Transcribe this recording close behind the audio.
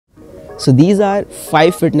So these are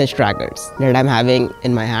 5 fitness trackers that I'm having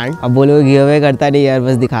in my hand. अब बोलोगे give away करता नहीं यार,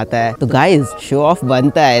 बस दिखाता है। तो गाइज शो ऑफ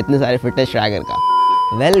बनता है इतने सारे फिटनेस ट्रैकर का।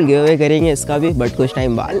 वेल गिव अवे करेंगे इसका भी, बट कुछ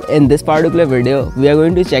टाइम बाद। In this particular video we are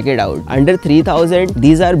going to check it out. Under 3000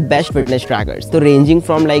 these are best fitness trackers. तो रेंजिंग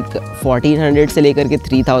फ्रॉम लाइक 1400 से लेकर के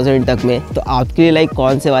 3000 तक में, तो आपके लिए लाइक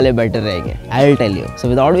कौन से वाले बेटर रहेंगे, I will tell you. So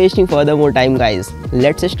without wasting further more time guys,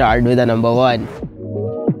 let's start with the number 1।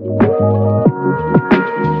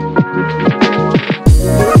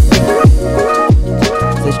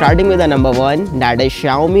 Starting with the number 1, that is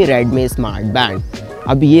Xiaomi Redmi Smart Band।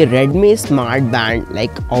 अब ये Redmi Smart Band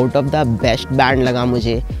like out of the best band लगा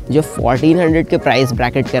मुझे, जो 1400 के price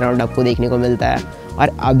bracket के around आपको देखने को मिलता है,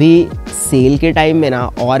 और अभी सेल के टाइम में ना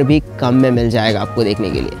और भी कम में मिल जाएगा आपको देखने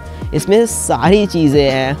के लिए। इसमें सारी चीज़ें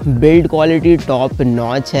हैं, बिल्ड क्वालिटी टॉप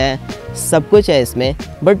नॉच है, सब कुछ है इसमें,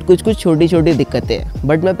 बट कुछ छोटी छोटी दिक्कतें हैं।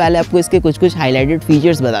 बट मैं पहले आपको इसके कुछ हाईलाइटेड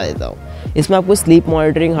फीचर्स बता देता हूँ। इसमें आपको sleep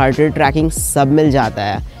monitoring, heart rate trekking सब मिल जाता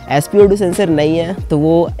है। SpO2 सेंसर नहीं है तो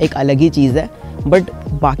वो एक अलग ही चीज़ है, बट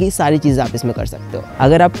बाकी सारी चीज़ें आप इसमें कर सकते हो।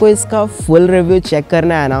 अगर आपको इसका फुल रिव्यू चेक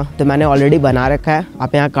करना है ना, तो मैंने ऑलरेडी बना रखा है,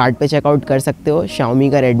 आप यहाँ कार्ड पे चेकआउट कर सकते हो।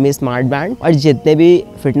 Xiaomi का Redmi स्मार्ट बैंड और जितने भी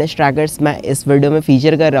फिटनेस ट्रैकर्स मैं इस वीडियो में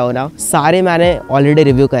फीचर कर रहा हूँ ना, सारे मैंने ऑलरेडी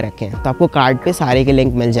रिव्यू कर रखे हैं। तो आपको कार्ड पे सारे के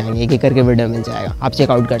लिंक मिल जाएंगे, एक एक करके वीडियो मिल जाएगा, आप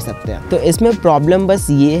चेकआउट कर सकते हैं। तो इसमें प्रॉब्लम बस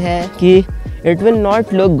ये है कि it will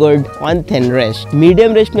not look good on thin wrist,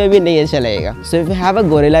 medium wrist में भी नहीं चलेगा। So if you have a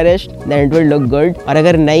gorilla wrist then it will look good, और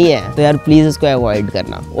अगर नहीं है तो यार प्लीज़ इसको अवॉइड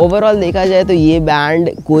करना। ओवरऑल देखा जाए तो ये बैंड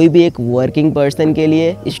कोई भी एक वर्किंग पर्सन के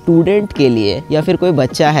लिए, स्टूडेंट के लिए, या फिर कोई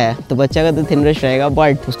बच्चा है तो बच्चा का तो थिन wrist रहेगा,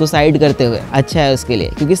 बट उसको साइड करते हुए अच्छा है उसके लिए,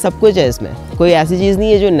 क्योंकि सब कुछ है इसमें, कोई ऐसी चीज़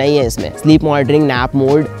नहीं है जो नहीं है इसमें। स्लीप मॉनिटरिंग, नैप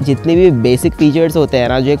मोड, जितने भी बेसिक फीचर्स होते हैं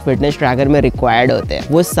ना जो एक फिटनेस ट्रैकर में रिक्वायर्ड होते हैं,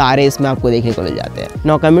 वो सारे इसमें आपको देखने को मिल जाते हैं।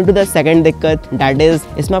 Now coming to the second दिक्कत, दैट इज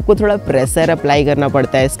इसमें आपको थोड़ा प्रेशर अप्लाई करना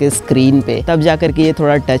पड़ता है इसके स्क्रीन पे, तब जाकर के ये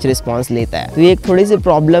थोड़ा टच रिस्पॉन्स लेता है। तो ये एक थोड़ी सी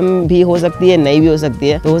प्रॉब्लम भी हो सकती है, नहीं भी हो सकती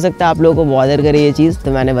है, तो हो सकता है आप लोगों को बॉदर करे ये चीज़,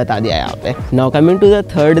 तो मैंने बता दिया यहाँ पे। Now coming to the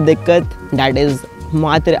third दिक्कत, दैट इज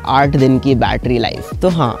मात्र 8 दिन की बैटरी लाइफ। तो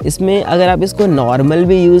हाँ, इसमें अगर आप इसको नॉर्मल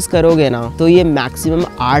भी यूज़ करोगे ना, तो ये मैक्सिमम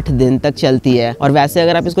 8 दिन तक चलती है। और वैसे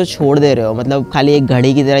अगर आप इसको छोड़ दे रहे हो, मतलब खाली एक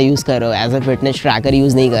घड़ी की तरह यूज़ कर रहे हो, as a fitness tracker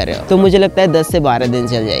use नहीं कर रहे हो, तो मुझे लगता है 10 से 12 दिन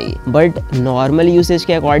चल जाएगी। बट नॉर्मल यूसेज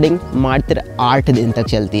के अकॉर्डिंग मात्र 8 दिन तक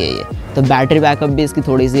चलती है ये। तो बैटरी बैकअप भी इसकी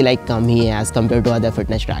थोड़ी सी लाइक कम ही है as compare to other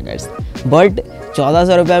fitness trackers, but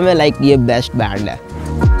 1400 रुपये में लाइक ये बेस्ट बैंड है।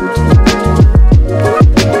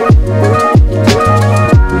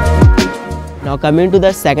 Now coming to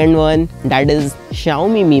the second one, that is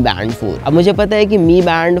Xiaomi Mi Band 4। अब मुझे पता है कि Mi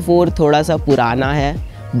Band 4 थोड़ा सा पुराना है,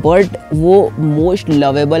 बट वो मोस्ट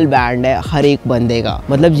लवेबल बैंड है हर एक बंदे का।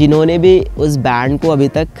 मतलब जिन्होंने भी उस बैंड को अभी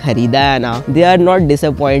तक खरीदा है ना, they are not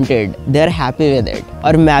disappointed, they are happy with it.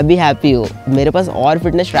 और मैं भी हैप्पी हूँ। मेरे पास और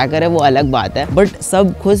फिटनेस ट्रैकर है, वो अलग बात है, बट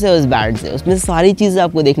सब खुश है उस बैंड से। उसमें सारी चीज़ें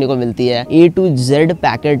आपको देखने को मिलती है, A to Z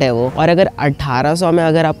पैकेट है वो। और अगर 1800 में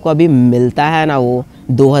अगर आपको अभी मिलता है ना वो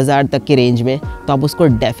 2000 तक के रेंज में, तो आप उसको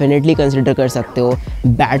डेफिनेटली कंसिडर कर सकते हो।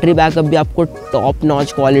 बैटरी बैकअप भी आपको टॉप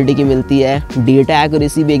नॉच क्वालिटी की मिलती है, डेटा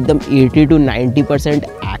एक्यूरेसी भी एकदम 80 to 90%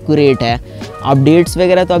 एक्यूरेट है। अपडेट्स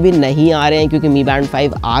वगैरह तो अभी नहीं आ रहे हैं क्योंकि Mi Band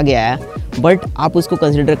 5 आ गया है, बट आप उसको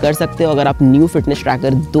कंसिडर कर सकते हो अगर आप न्यू फिटनेस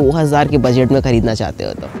ट्रैकर 2000 के बजट में खरीदना चाहते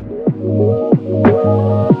हो तो।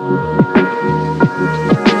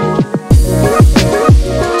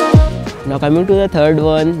 Now coming to the third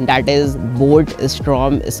one, that is Boat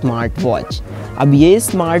Storm smart watch. अब ये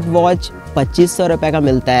स्मार्ट वॉच 2500 रुपये का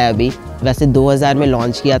मिलता है अभी, वैसे 2000 में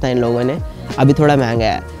लॉन्च किया था इन लोगों ने, अभी थोड़ा महंगा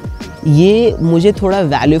है। ये मुझे थोड़ा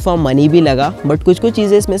वैल्यू फॉर मनी भी लगा, बट कुछ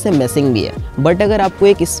चीज़ें इसमें से मिसिंग भी है। बट अगर आपको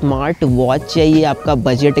एक स्मार्ट वॉच चाहिए, आपका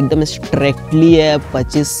बजट एकदम स्ट्रिक्टली है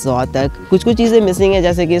 2500 तक, कुछ चीज़ें मिसिंग है,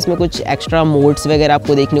 जैसे कि इसमें कुछ एक्स्ट्रा मोड्स वगैरह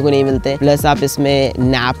आपको देखने को नहीं मिलते, प्लस आप इसमें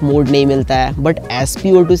नैप मोड नहीं मिलता है। बट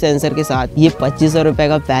SpO2 सेंसर के साथ ये 2500 रुपये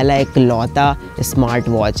का पहला इकलौता स्मार्ट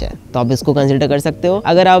वॉच है, तो आप इसको कंसिडर कर सकते हो।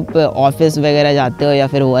 अगर आप ऑफिस वगैरह जाते हो या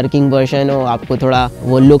फिर वर्किंग पर्सन हो, आपको थोड़ा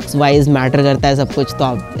वो लुक्स वाइज मैटर करता है सब कुछ, तो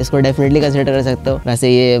आप इसको डेफिनेटली कंसिडर कर सकते हो। वैसे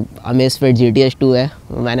ये अमेज़फिट GTS 2 है,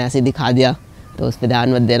 मैंने ऐसे दिखा दिया, तो उस पर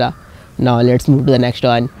ध्यान मत देना। Now let's move to the next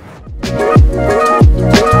one.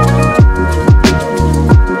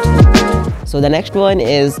 So the next one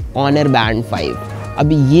is Honor Band 5।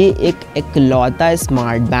 अब ये एक इकलौता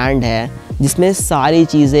स्मार्ट बैंड है जिसमें सारी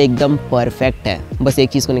चीज़ें एकदम परफेक्ट है, बस एक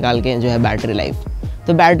चीज़ को निकाल के, जो है बैटरी लाइफ।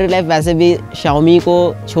 तो बैटरी लाइफ वैसे भी Xiaomi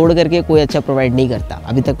को छोड़ करके कोई अच्छा प्रोवाइड नहीं करता,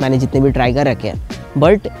 अभी तक मैंने जितने भी ट्राई कर रखे हैं।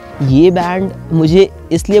 बट ये बैंड मुझे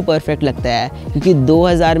इसलिए परफेक्ट लगता है क्योंकि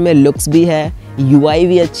 2000 में लुक्स भी है, UI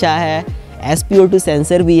भी अच्छा है, SpO2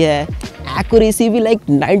 सेंसर भी है, एक्यूरेसी भी लाइक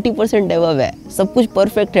 90% एबव है, सब कुछ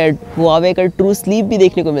परफेक्ट है। Huawei का ट्रू स्लीप भी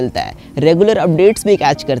देखने को मिलता है, रेगुलर अपडेट्स भी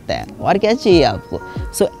कैच करता है, और क्या चाहिए आपको।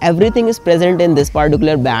 So everything is present in this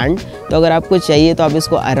particular band. तो अगर आपको चाहिए तो आप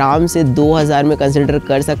इसको आराम से 2000 में कंसिडर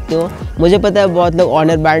कर सकते हो। मुझे पता है बहुत लोग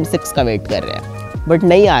ऑनर बैंड 6 का वेट कर रहे हैं, बट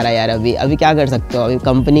नहीं आ रहा यार अभी क्या कर सकते हो। अभी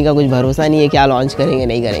कंपनी का कुछ भरोसा नहीं है, क्या लॉन्च करेंगे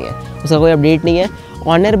नहीं करेंगे, उसका कोई अपडेट नहीं है।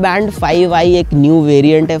 ऑनर बैंड 5i एक न्यू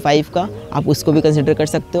वेरिएंट है 5 का, आप उसको भी कंसिडर कर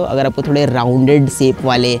सकते हो अगर आपको थोड़े राउंडेड शेप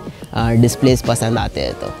वाले डिस्प्लेस पसंद आते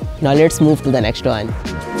हैं तो। Now let's move to the next one.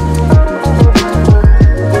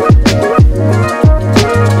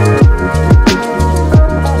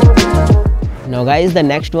 Now guys, the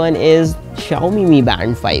next one is Xiaomi Mi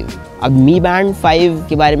Band 5। अब Mi Band 5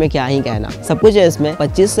 के बारे में क्या ही कहना, सब कुछ है इसमें।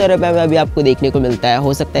 2500 रुपये में अभी आपको देखने को मिलता है,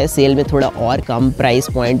 हो सकता है सेल में थोड़ा और कम प्राइस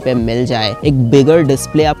पॉइंट पे मिल जाए। एक बिगर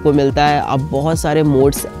डिस्प्ले आपको मिलता है, आप बहुत सारे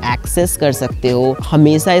मोड्स एक्सेस कर सकते हो,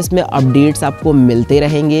 हमेशा इसमें अपडेट्स आपको मिलते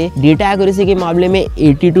रहेंगे। डेटा एक्यूरेसी के मामले में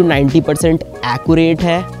 80 to 90% एक्यूरेट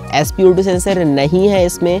है। SPO2 सेंसर नहीं है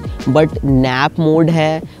इसमें, बट नैप मोड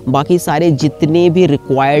है। बाकी सारे जितने भी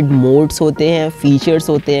रिक्वायर्ड मोड्स होते हैं, फीचर्स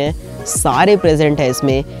होते हैं, सारे प्रेजेंट है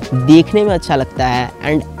इसमें। देखने में अच्छा लगता है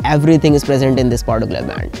and everything is present in this particular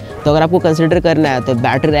band. तो अगर आपको कंसिडर करना है तो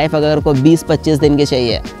बैटरी लाइफ अगर आपको 20-25 दिन के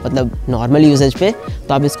चाहिए, मतलब नॉर्मल यूसेज पे,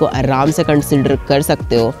 तो आप इसको आराम से कंसिडर कर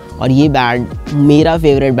सकते हो। और ये बैंड मेरा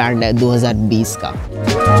फेवरेट बैंड है 2020 का।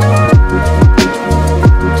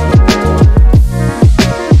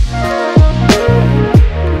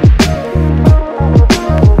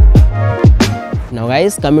 Now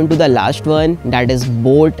guys, coming to the last one, that is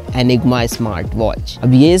Boat Enigma smart watch.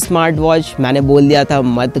 अब ये स्मार्ट वॉच मैंने बोल दिया था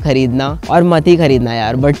मत खरीदना, और मत ही खरीदना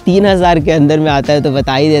यार, बट 3000 के अंदर में आता है तो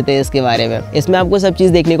बता ही देते हैं इसके बारे में। इसमें आपको सब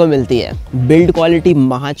चीज़ देखने को मिलती है। बिल्ड क्वालिटी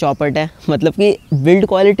महा चौपट है, मतलब कि बिल्ड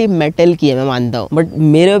क्वालिटी मेटल की है मैं मानता हूँ, बट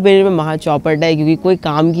मेरे ओपिनियन में महा चौपट है क्योंकि कोई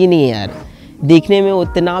काम की नहीं है यार। देखने में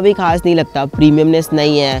उतना भी खास नहीं लगता, प्रीमियमनेस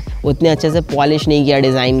नहीं है, उतने अच्छे से पॉलिश नहीं किया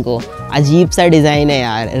डिज़ाइन को, अजीब सा डिज़ाइन है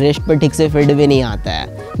यार, रिस्ट पर ठीक से फिट भी नहीं आता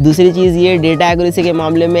है। दूसरी चीज़ ये डेटा एक्यूरेसी के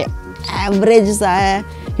मामले में एवरेज सा है,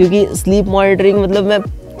 क्योंकि स्लीप मॉनिटरिंग, मतलब मैं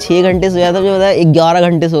 6 घंटे सोया था, मुझे पता है 11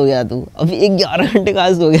 घंटे सो गया तू, अभी 11 घंटे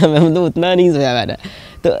कहाँ सो गया मैं, मतलब उतना नहीं सोया मैंने।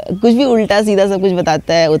 तो कुछ भी उल्टा सीधा सब कुछ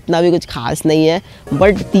बताता है, उतना भी कुछ खास नहीं है।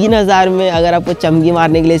 बट 3000 में अगर आपको चमकी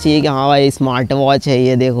मारने के लिए चाहिए कि हाँ भाई स्मार्ट वॉच है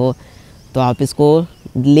ये देखो, तो आप इसको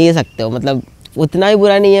ले सकते हो। मतलब उतना भी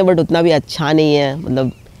बुरा नहीं है बट उतना भी अच्छा नहीं है,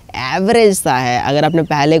 मतलब एवरेज सा है। अगर आपने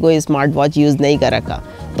पहले कोई स्मार्ट वॉच यूज़ नहीं कर रखा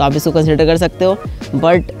तो आप इसको कंसिडर कर सकते हो,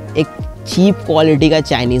 बट एक चीप क्वालिटी का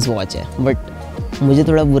चाइनीज़ वॉच है। बट मुझे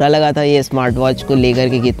थोड़ा बुरा लगा था ये स्मार्ट वॉच को लेकर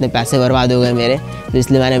के कि इतने पैसे बर्बाद हो गए मेरे, तो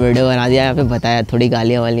इसलिए मैंने वीडियो बना दिया, यहाँ पे बताया, थोड़ी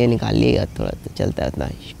गालियाँ वालियाँ निकाल ली, थोड़ा तो चलता है उतना।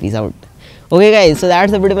 Peace out. Okay guys, so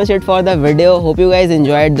that's the pretty much it for the video. Hope you guys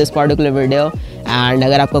enjoyed this particular video. And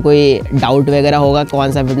अगर आपका कोई डाउट वगैरह होगा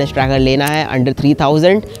कौन सा फिटनेस ट्रैकर लेना है अंडर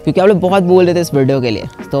 3000, क्योंकि आप लोग बहुत बोल रहे थे इस वीडियो के लिए,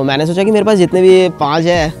 तो मैंने सोचा कि मेरे पास जितने भी 5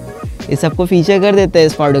 है इस सबको फीचर कर देते हैं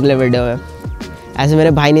इस particular वीडियो में। ऐसे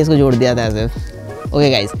मेरे भाई ने इसको जोड़ दिया था ऐसे। Okay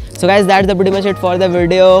guys, so guys that's the pretty much it for the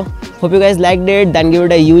video. Hope you guys liked it, then give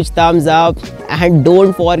it a huge thumbs up and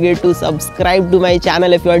don't forget to subscribe to my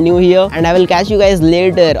channel if you are new here, and I will catch you guys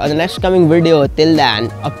later on the next coming video. Till then,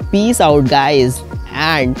 a peace out guys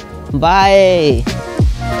and bye.